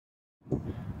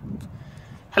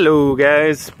Hello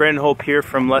guys, Brandon Hope here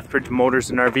from Lethbridge Motors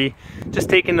and RV. Just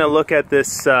taking a look at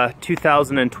this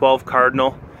 2012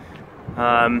 Cardinal.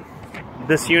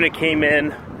 This unit came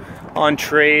in on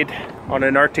trade on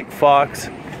an Arctic Fox,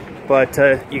 but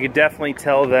you could definitely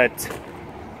tell that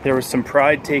there was some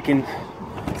pride taking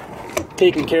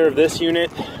care of this unit.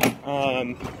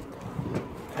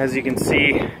 As you can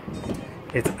see,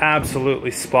 it's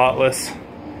absolutely spotless,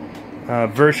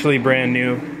 virtually brand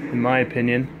new in my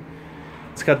opinion.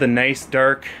 It's got the nice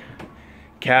dark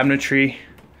cabinetry,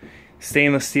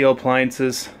 stainless steel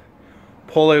appliances,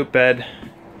 pull-out bed,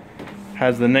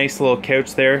 has the nice little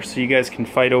couch there so you guys can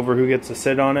fight over who gets to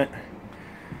sit on it.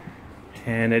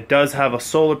 And it does have a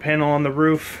solar panel on the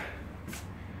roof.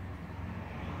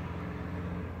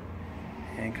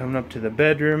 And coming up to the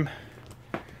bedroom,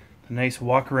 the nice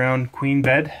walk-around queen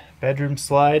bed, bedroom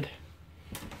slide,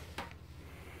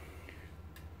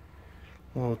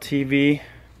 little TV.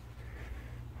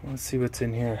 Let's see what's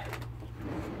in here.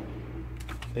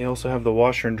 They also have the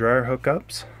washer and dryer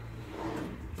hookups.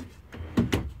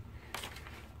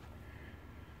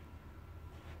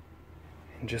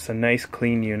 And just a nice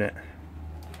clean unit.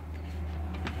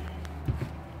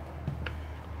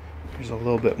 There's a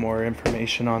little bit more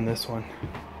information on this one.